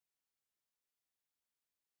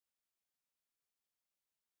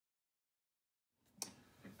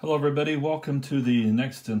Hello everybody, welcome to the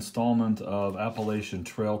next installment of Appalachian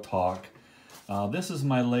Trail Talk. This is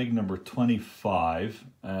my leg number 25.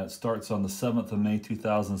 It starts on the 7th of May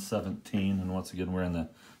 2017, and once again we're in the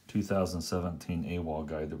 2017 AWOL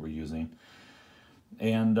guide that we're using.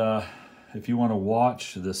 And if you want to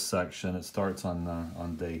watch this section, it starts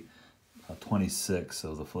on day 26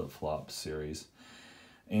 of the flip-flop series.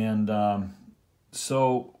 And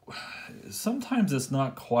so sometimes it's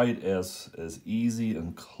not quite as easy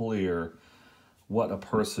and clear what a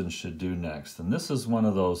person should do next. And this is one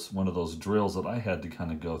of those drills that I had to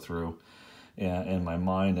kind of go through in my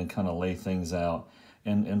mind and kind of lay things out.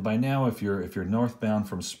 And by now, if you're northbound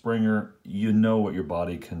from Springer, you know what your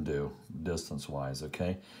body can do distance-wise,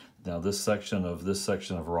 okay? Now this section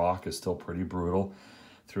of rock is still pretty brutal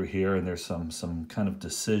through here, and there's some kind of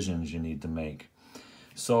decisions you need to make.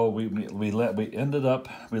 So we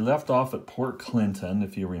left off at Port Clinton,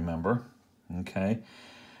 if you remember, okay?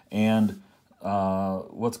 And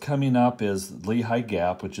what's coming up is Lehigh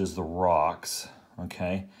Gap, which is the rocks,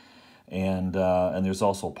 okay? And there's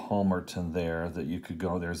also Palmerton there that you could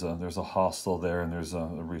go. There's a hostel there, and there's a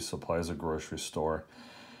resupply, there's a grocery store.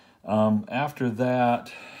 After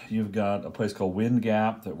that, you've got a place called Wind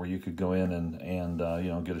Gap where you could go in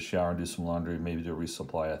and get a shower and do some laundry, maybe do a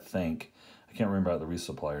resupply, I think. I can't remember about the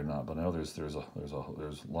resupply or not, but I know there's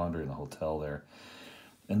laundry in a hotel there.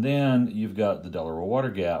 And then you've got the Delaware Water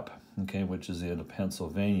Gap, okay, which is the end of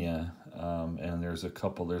Pennsylvania, and there's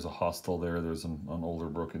a hostel there. There's an older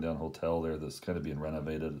broken down hotel there that's kind of being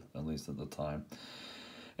renovated, at least at the time.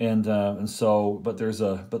 And so, but there's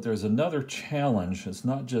another challenge. It's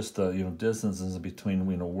not just distances between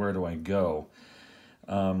where do I go.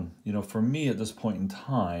 For me at this point in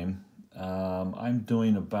time, I'm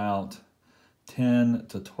doing about 10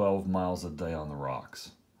 to 12 miles a day on the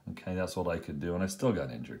rocks. Okay, that's what I could do, and I still got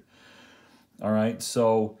injured. All right,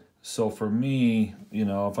 so for me,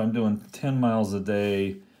 if I'm doing 10 miles a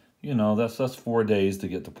day, that's 4 days to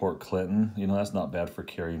get to Port Clinton. That's not bad for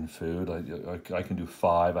carrying food. I can do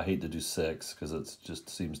 5. I hate to do 6 because it just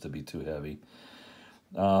seems to be too heavy.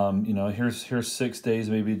 Here's 6 days,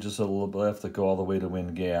 maybe just a little bit left to go all the way to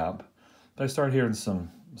Wind Gap. But I started hearing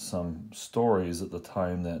some stories at the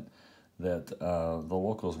time that the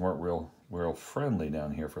locals weren't real friendly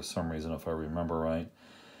down here for some reason, if I remember right.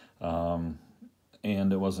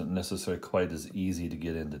 And it wasn't necessarily quite as easy to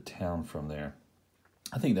get into town from there.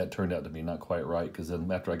 I think that turned out to be not quite right, because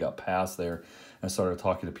then after I got past there and started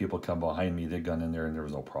talking to people come behind me, they'd gone in there and there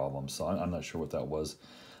was no problem. So I'm not sure what that was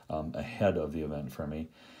ahead of the event for me.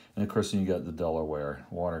 And of course, then you got the Delaware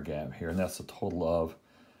Water Gap here, and that's a total of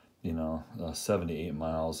 78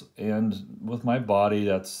 miles. And with my body,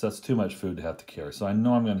 that's too much food to have to carry. So I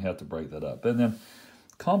know I'm going to have to break that up. And then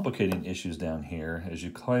complicating issues down here as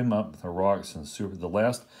you climb up the rocks and the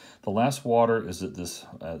last water is at this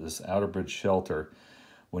Outerbridge Shelter.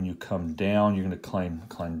 When you come down, you're going to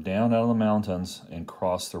climb down out of the mountains and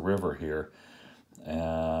cross the river here.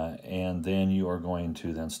 And then you are going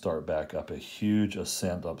to then start back up a huge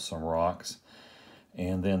ascent up some rocks.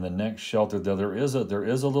 And then the next shelter, there is a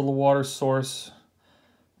little water source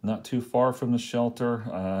not too far from the shelter.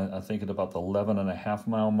 I think at about the 11.5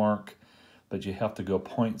 mile mark, but you have to go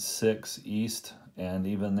 0.6 east. And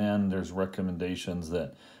even then, there's recommendations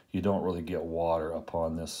that you don't really get water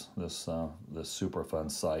upon this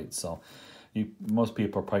Superfund site. So most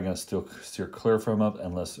people are probably going to steer clear from it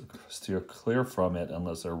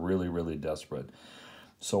unless they're really, really desperate.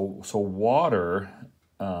 So water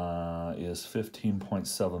is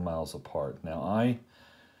 15.7 miles apart. Now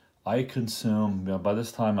I consume, by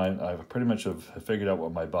this time I've pretty much have figured out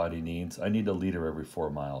what my body needs. I need 1 liter every 4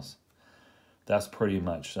 miles. That's pretty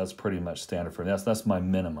much standard for me. That's my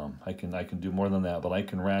minimum. I can do more than that, but I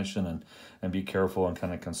can ration and be careful and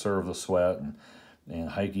kind of conserve the sweat and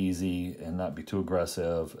hike easy and not be too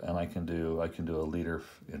aggressive. And I can do 1 liter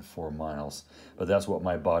in 4 miles, but that's what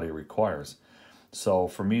my body requires. So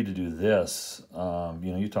for me to do this,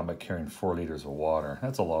 you're talking about carrying 4 liters of water.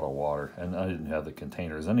 That's a lot of water, and I didn't have the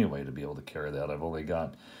containers anyway to be able to carry that. I've only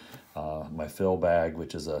got my fill bag,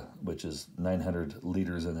 which is 900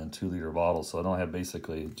 liters, and then 2 liter bottles. So I don't have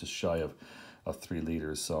basically just shy of 3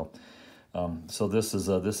 liters. So this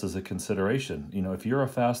is a consideration. If you're a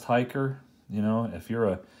fast hiker, if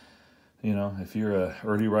you're a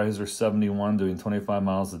early riser 71 doing 25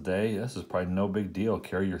 miles a day, this is probably no big deal.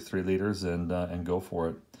 Carry your 3 liters and go for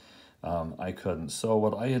it. I couldn't. So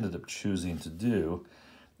what I ended up choosing to do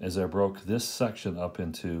is I broke this section up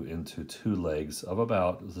into 2 legs of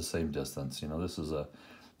about the same distance.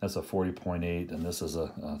 That's a 40.8 and this is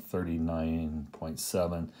a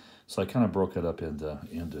 39.7. So I kind of broke it up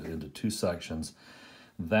into 2 sections.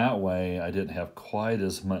 That way I didn't have quite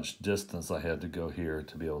as much distance I had to go here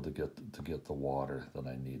to be able to get the water that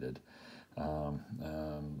I needed.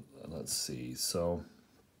 Let's see. So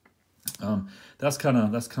that's kind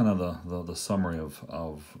of the summary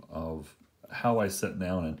of how I sat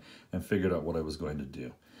down and figured out what I was going to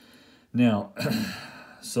do. Now,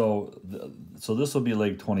 so this will be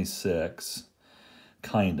leg 26,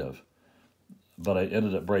 kind of. But I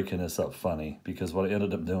ended up breaking this up funny, because what I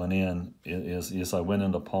ended up doing is I went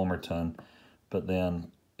into Palmerton, but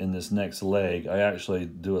then in this next leg, I actually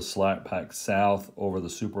do a slack pack south over the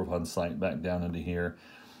Superfund site back down into here.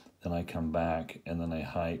 Then I come back and then I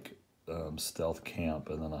hike Stealth Camp,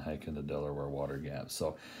 and then I hike into Delaware Water Gap.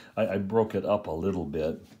 So I broke it up a little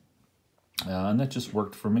bit, and that just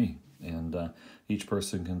worked for me. And each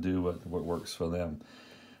person can do what works for them.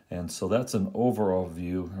 And so that's an overall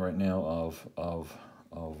view right now of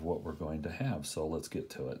what we're going to have. So let's get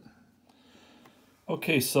to it.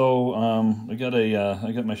 Okay, so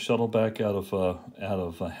I got my shuttle back out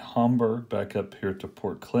of Hamburg back up here to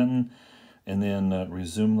Port Clinton, and then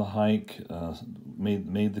resumed the hike.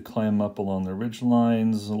 Made the climb up along the ridge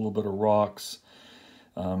lines, a little bit of rocks,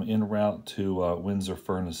 en route to Windsor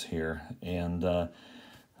Furnace here, and.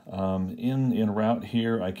 In route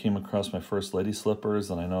here, I came across my first lady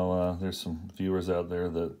slippers, and I know there's some viewers out there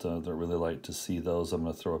that really like to see those. I'm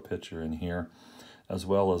going to throw a picture in here, as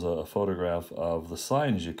well as a photograph of the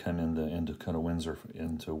sign as you come into kind of Windsor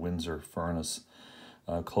Furnace,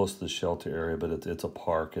 close to the shelter area. But it's a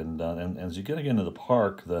park, and as you get into the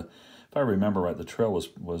park, if I remember right, the trail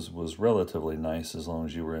was relatively nice as long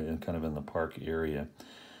as you were in the park area.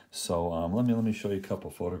 So let me show you a couple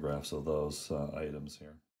photographs of those items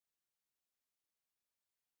here.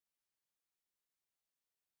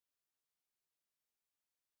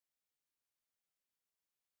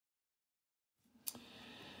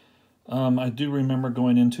 I do remember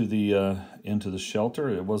going into the shelter.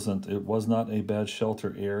 It was not a bad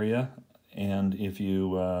shelter area, and if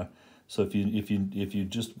you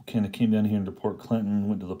just kind of came down here into Port Clinton,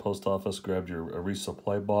 went to the post office, grabbed your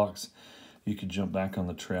resupply box, you could jump back on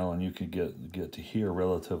the trail and you could get to here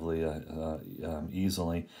relatively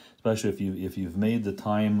easily. Especially if you've made the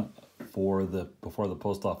time before the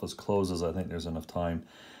post office closes. I think there's enough time.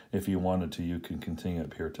 If you wanted to, you can continue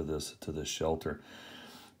up here to this shelter.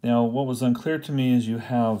 Now, what was unclear to me is you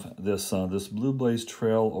have this blue blaze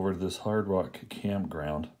trail over to this Hard Rock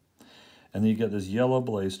campground, and then you get this yellow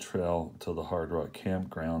blaze trail to the Hard Rock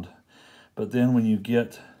campground. But then when you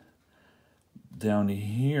get down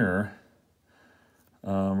here,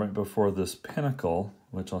 right before this pinnacle,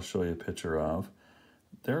 which I'll show you a picture of,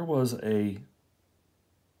 there was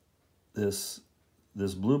this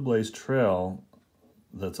blue blaze trail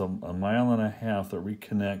that's a mile and a half that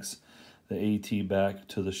reconnects the AT back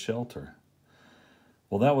to the shelter.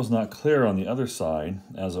 Well, that was not clear on the other side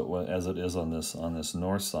as it is on this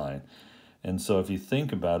north side. And so if you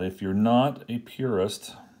think about it, if you're not a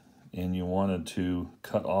purist and you wanted to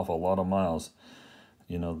cut off a lot of miles,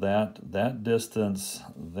 you know, that distance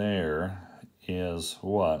there is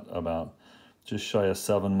what, about just shy of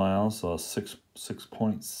 7 miles, so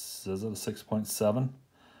 6.7,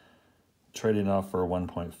 trading off for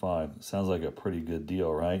 1.5. Sounds like a pretty good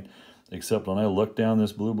deal, right? Except when I looked down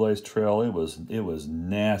this Blue Blaze Trail, it was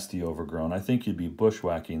nasty overgrown. I think you'd be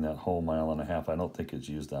bushwhacking that whole mile and a half. I don't think it's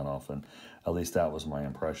used that often. At least that was my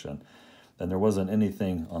impression. And there wasn't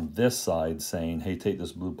anything on this side saying, hey, take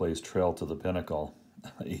this Blue Blaze Trail to the pinnacle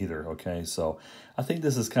either, okay? So I think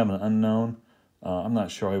this is kind of an unknown. I'm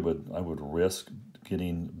not sure I would risk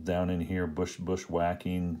getting down in here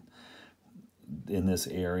bushwhacking in this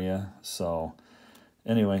area. So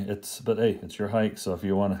anyway, but hey, it's your hike, so if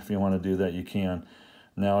you want to do that, you can.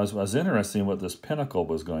 Now, it was interesting what this pinnacle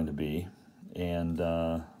was going to be, and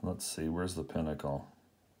let's see, where's the pinnacle?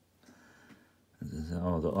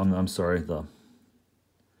 Oh, I'm sorry, the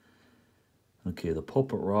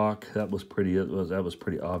Pulpit Rock. That was pretty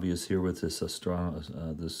obvious here with this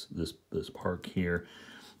this park here,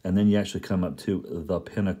 and then you actually come up to the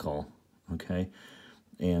pinnacle, okay,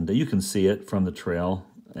 and you can see it from the trail,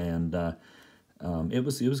 and it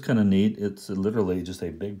was kind of neat. It's literally just a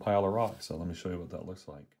big pile of rocks. So let me show you what that looks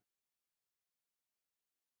like.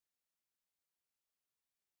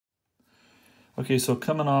 Okay, so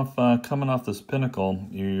coming off this pinnacle,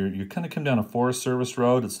 you kind of come down a Forest Service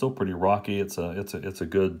road. It's still pretty rocky. It's a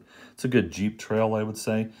good Jeep trail, I would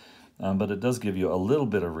say, but it does give you a little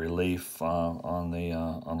bit of relief on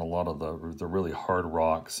a lot of the really hard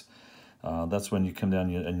rocks. That's when you come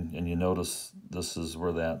down and you notice this is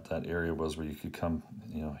where that area was where you could come,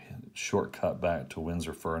 you know, shortcut back to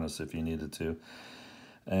Windsor Furnace if you needed to.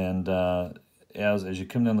 And as you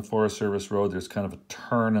come down the Forest Service Road, there's kind of a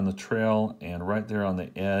turn in the trail, and right there on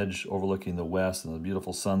the edge, overlooking the west and the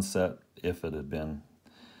beautiful sunset, if it had been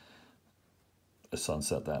a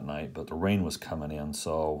sunset that night, but the rain was coming in,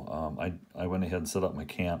 so I went ahead and set up my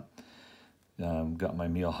camp, got my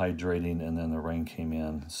meal hydrating, and then the rain came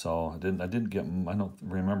in. So I don't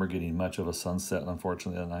remember getting much of a sunset,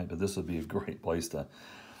 unfortunately, that night, but this would be a great place to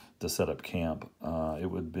set up camp.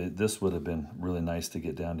 This would have been really nice to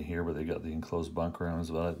get down to here where they got the enclosed bunker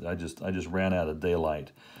rooms, but I just ran out of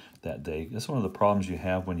daylight that day. That's one of the problems you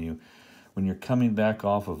have when you're coming back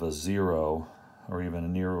off of a zero or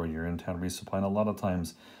even near where you're in town resupply. And a lot of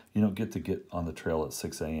times you don't get on the trail at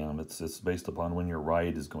 6 a.m. It's based upon when your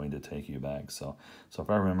ride is going to take you back. So if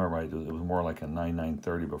I remember right, it was more like a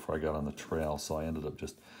 9:30 before I got on the trail. So I ended up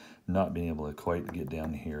just not being able to quite get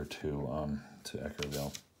down here to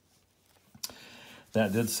Eckerville.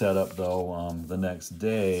 That did set up, though, the next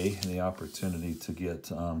day, the opportunity to get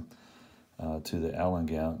to the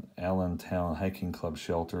Allentown Hiking Club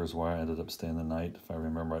shelter is where I ended up staying the night. If I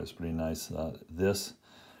remember, it was pretty nice. This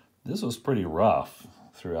was pretty rough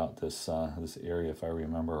throughout this area, if I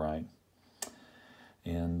remember right.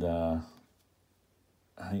 And I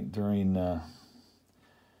think during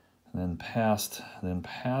then past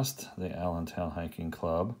the Allentown Hiking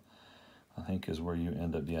Club, I think is where you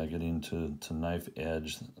end up, getting to Knife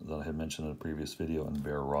Edge that I had mentioned in a previous video, and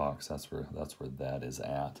Bear Rocks. That's where that is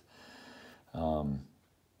at. And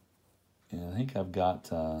I think I've got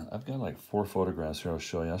like 4 photographs here. I'll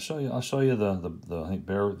show you the I think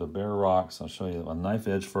the Bear Rocks. I'll show you on Knife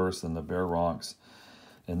Edge first, and the Bear Rocks,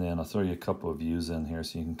 and then I'll throw you a couple of views in here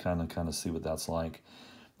so you can kind of see what that's like.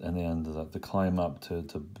 And then the climb up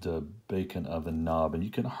to Bacon Oven Knob, and you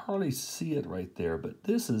can hardly see it right there, but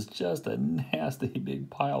this is just a nasty big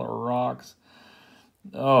pile of rocks.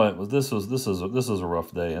 Oh, this was a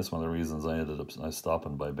rough day. That's one of the reasons I ended up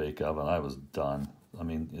stopping by Bake Oven. I was done. I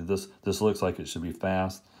mean, this looks like it should be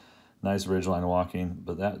fast, nice ridgeline walking,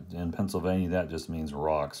 but that in Pennsylvania that just means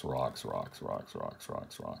rocks.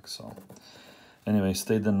 So anyway,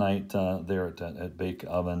 stayed the night there at Bake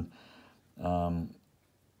Oven.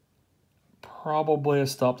 Probably I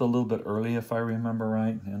stopped a little bit early, if I remember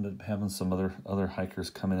right. Ended up having some other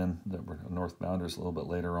hikers coming in that were northbounders a little bit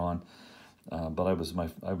later on. But I was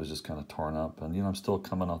just kind of torn up, and I'm still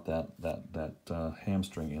coming off that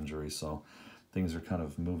hamstring injury, so things are kind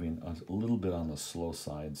of moving a little bit on the slow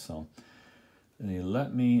side. So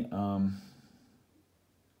let me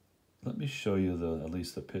show you at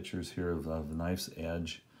least the pictures here of the Knife's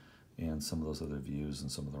Edge and some of those other views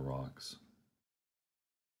and some of the rocks.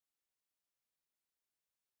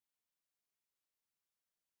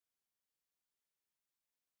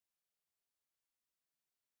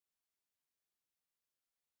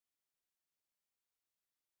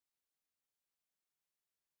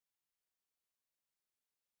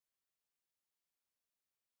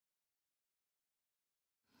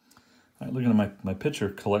 All right, looking at my picture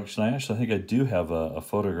collection, I actually think I do have a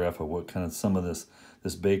photograph of what kind of some of this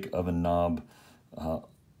Bake Oven Knob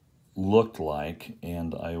looked like,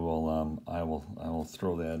 and I will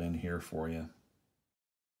throw that in here for you.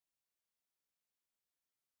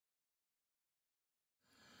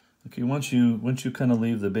 Okay, once you kind of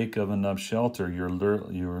leave the Bake Oven Knob shelter,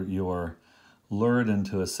 you are lured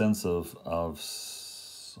into a sense of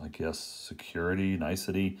I guess security,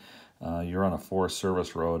 nicety. You're on a Forest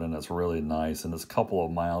Service road, and it's really nice, and it's a couple of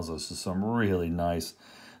miles of some really nice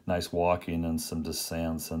walking and some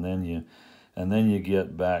descents, and then you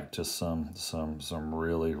get back to some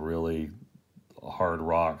really hard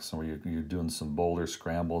rocks, where you're doing some boulder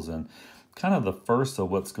scrambles, and kind of the first of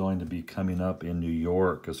what's going to be coming up in New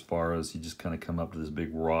York, as far as you just kind of come up to this big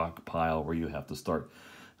rock pile where you have to start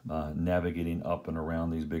navigating up and around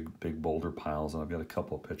these big boulder piles. And I've got a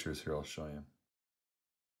couple of pictures here I'll show you.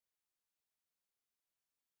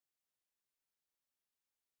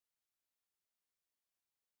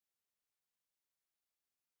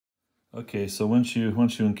 Okay, so once you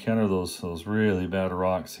encounter those really bad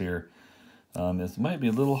rocks here, it might be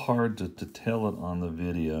a little hard to tell it on the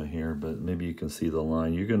video here, but maybe you can see the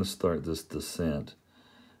line. You're going to start this descent,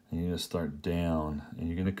 and you're going to start down, and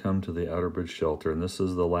you're going to come to the Outerbridge Shelter, and this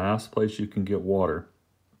is the last place you can get water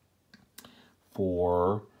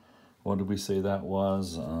for, what did we say that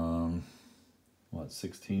was?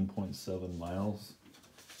 16.7 miles?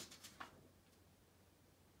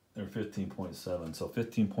 Or 15.7, so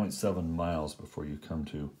 15.7 miles before you come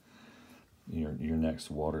to your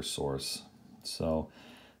next water source. So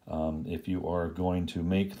if you are going to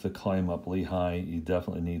make the climb up Lehigh, you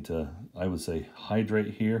definitely need to, I would say,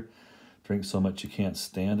 hydrate here. Drink so much you can't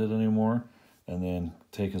stand it anymore. and then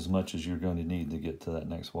take as much as you're going to need to get to that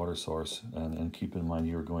next water source. And keep in mind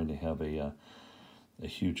you're going to have a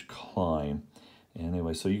huge climb.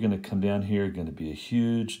 Anyway, so you're going to come down here, going to be a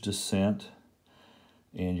huge descent,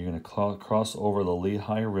 and you're going to cross over the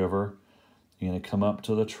Lehigh River. You're going to come up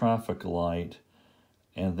to the traffic light,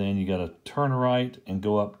 and then you got to turn right and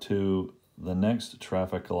go up to the next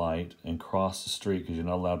traffic light and cross the street, because you're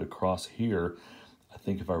not allowed to cross here. I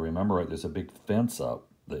think if I remember right, there's a big fence up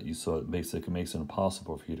that so it basically makes it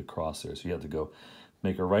impossible for you to cross there. So you have to go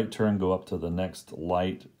make a right turn, go up to the next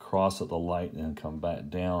light, cross at the light, and come back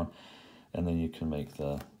down, and then you can make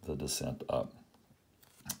the descent up.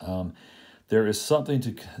 There is something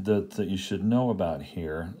that you should know about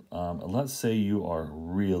here. Let's say you are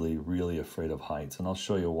really, really afraid of heights, and I'll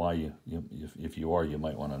show you why if you are, you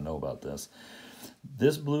might want to know about this.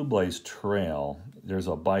 This Blue Blaze Trail, there's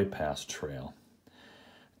a bypass trail,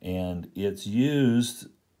 and it's used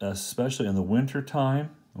especially in the winter time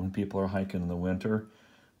when people are hiking in the winter,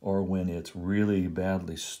 or when it's really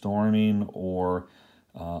badly storming or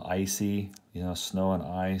icy, snow and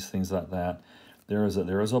ice, things like that. There is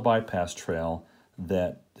a bypass trail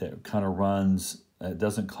that kind of runs. It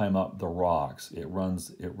doesn't climb up the rocks. It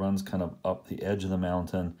runs kind of up the edge of the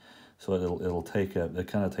mountain. So it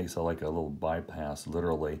kind of takes like a little bypass,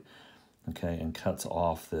 literally, okay, and cuts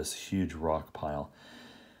off this huge rock pile.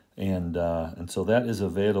 And so that is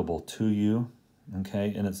available to you,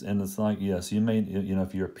 okay. And it's like, yes, you may,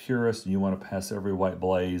 if you're a purist and you want to pass every white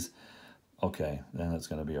blaze, okay, then it's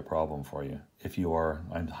going to be a problem for you. If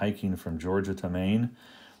I'm hiking from Georgia to Maine,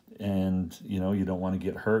 and you don't want to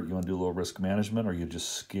get hurt, you want to do a little risk management, or you're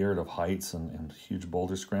just scared of heights and huge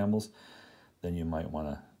boulder scrambles, then you might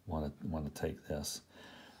want to take this.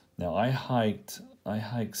 Now I hiked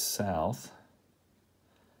south.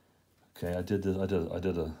 Okay,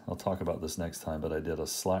 I'll talk about this next time, but I did a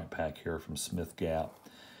slack pack here from Smith Gap.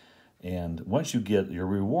 And once you your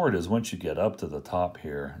reward is once you get up to the top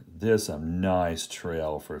here, there's some nice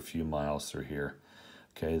trail for a few miles through here.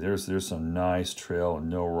 Okay, there's some nice trail and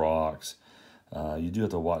no rocks. You do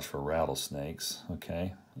have to watch for rattlesnakes,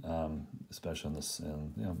 okay? Especially in this,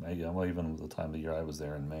 well, even the time of the year I was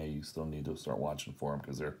there in May, you still need to start watching for them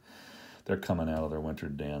because they're coming out of their winter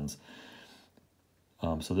dens.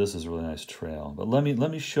 So this is a really nice trail. But let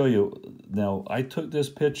me show you. Now, I took this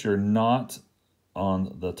picture not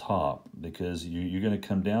on the top, because you're going to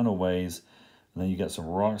come down a ways, and then you got some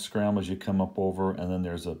rock scrambles you come up over, and then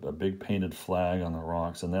there's a big painted flag on the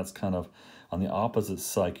rocks, and that's kind of on the opposite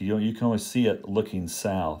side. You can only see it looking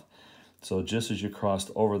south. So just as you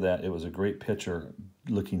crossed over that, it was a great picture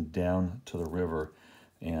looking down to the river,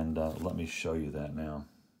 and let me show you that now.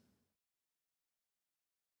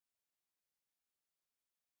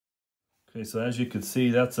 Okay, so as you can see,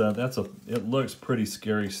 it looks pretty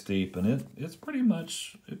scary steep, and it pretty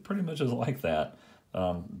much is like that.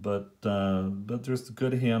 But there's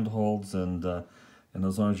good handholds, and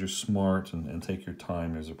as long as you're smart and take your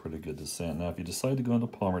time, there's a pretty good descent. Now, if you decide to go into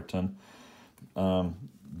Palmerton,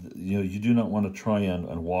 you do not want to try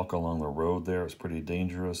and walk along the road there. It's pretty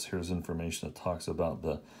dangerous. Here's information that talks about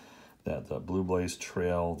that Blue Blaze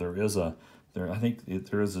Trail. I think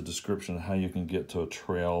there is a description of how you can get to a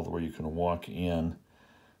trail where you can walk in,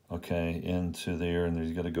 okay, into there, and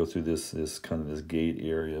you got to go through this gate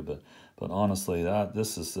area. But honestly,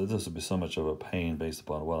 this would be so much of a pain based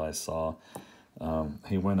upon what I saw.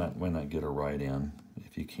 Hey, why not get a ride in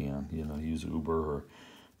if you can? Use Uber, or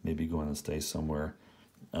maybe go in and stay somewhere.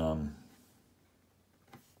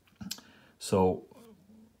 So,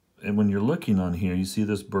 and when you're looking on here, you see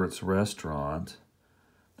this Bert's Restaurant.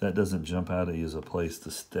 That doesn't jump out at you as a place to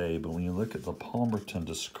stay, but when you look at the Palmerton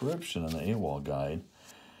description in the AWOL guide,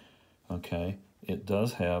 okay, it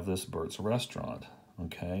does have this Bert's Restaurant,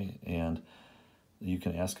 okay, and you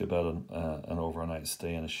can ask about an overnight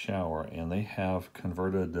stay and a shower, and they have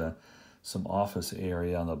converted some office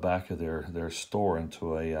area on the back of their store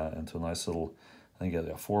into a nice little, I think they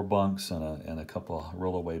have 4 bunks and a couple of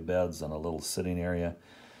rollaway beds and a little sitting area.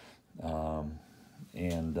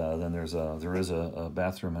 And then there is a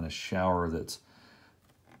bathroom and a shower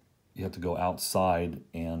you have to go outside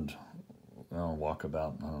and walk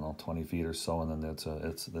about, I don't know, 20 feet or so, and then it's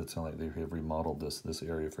like they have remodeled this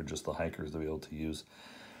area for just the hikers to be able to use.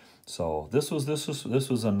 So this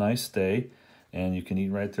was a nice day, and you can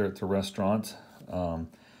eat right there at the restaurant.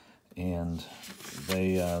 And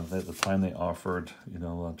they at the time they offered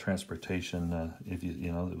transportation, if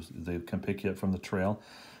they can pick you up from the trail,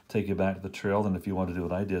 take you back to the trail. Then if you want to do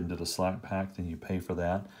what I did and did a slack pack, then you pay for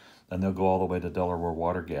that, and they'll go all the way to Delaware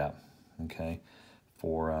Water Gap, okay,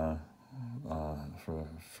 for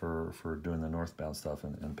for doing the northbound stuff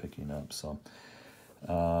and picking up. So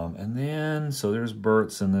and then so there's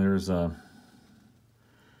Burt's, and there's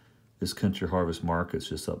this Country Harvest Market's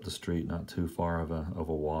just up the street, not too far of a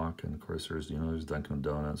walk. And of course there's there's Dunkin'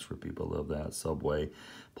 Donuts for people who love that, Subway,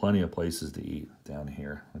 plenty of places to eat down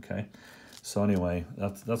here. Okay, so anyway,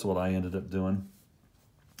 that's what I ended up doing,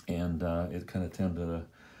 and it kind of tended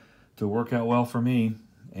to work out well for me.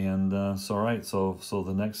 And so all right, so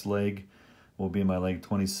the next leg will be my leg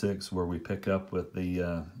 26, where we pick up with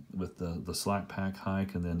the slack pack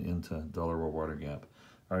hike and then into Delaware Water Gap.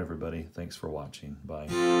 All right, everybody, thanks for watching. Bye.